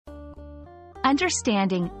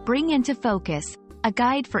Understanding, bring into focus, a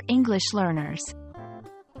guide for English learners.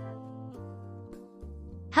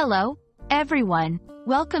 Hello, everyone.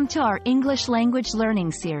 Welcome to our English language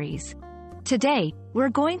learning series. Today, we're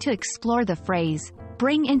going to explore the phrase,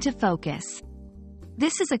 bring into focus.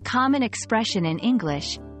 This is a common expression in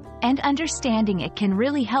English, and understanding it can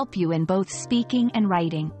really help you in both speaking and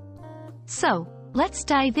writing. So, let's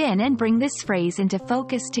dive in and bring this phrase into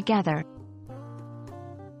focus together.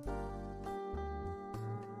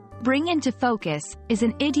 Bring into focus is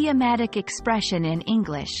an idiomatic expression in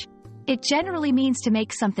English. It generally means to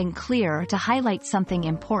make something clear or to highlight something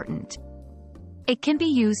important. It can be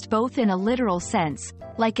used both in a literal sense,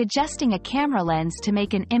 like adjusting a camera lens to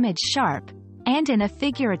make an image sharp, and in a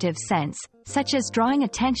figurative sense, such as drawing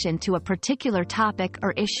attention to a particular topic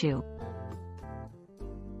or issue.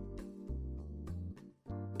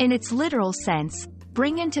 In its literal sense,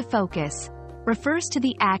 bring into focus refers to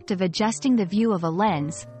the act of adjusting the view of a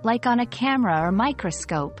lens, like on a camera or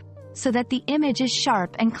microscope, so that the image is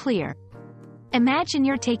sharp and clear. Imagine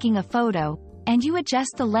you're taking a photo, and you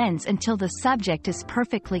adjust the lens until the subject is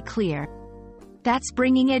perfectly clear. That's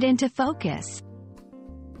bringing it into focus.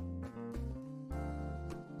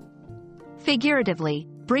 Figuratively,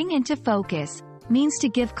 bring into focus means to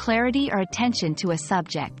give clarity or attention to a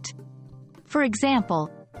subject. For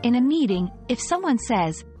example, in a meeting, if someone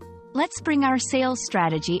says, "Let's bring our sales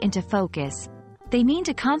strategy into focus," they mean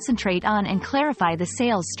to concentrate on and clarify the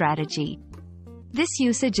sales strategy. This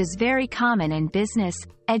usage is very common in business,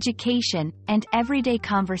 education, and everyday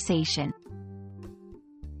conversation.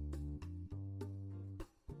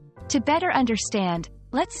 To better understand,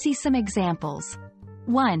 let's see some examples.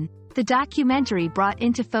 1. The documentary brought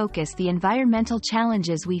into focus the environmental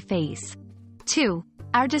challenges we face. 2.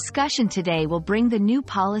 Our discussion today will bring the new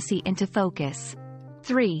policy into focus.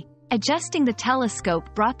 3. Adjusting the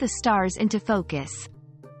telescope brought the stars into focus.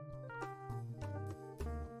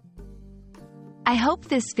 I hope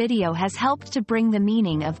this video has helped to bring the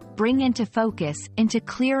meaning of bring into focus into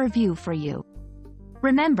clearer view for you.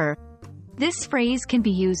 Remember, this phrase can be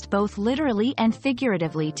used both literally and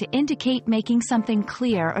figuratively to indicate making something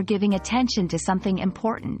clear or giving attention to something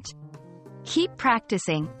important. Keep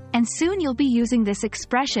practicing, and soon you'll be using this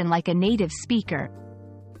expression like a native speaker.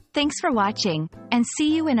 Thanks for watching, and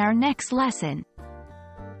see you in our next lesson.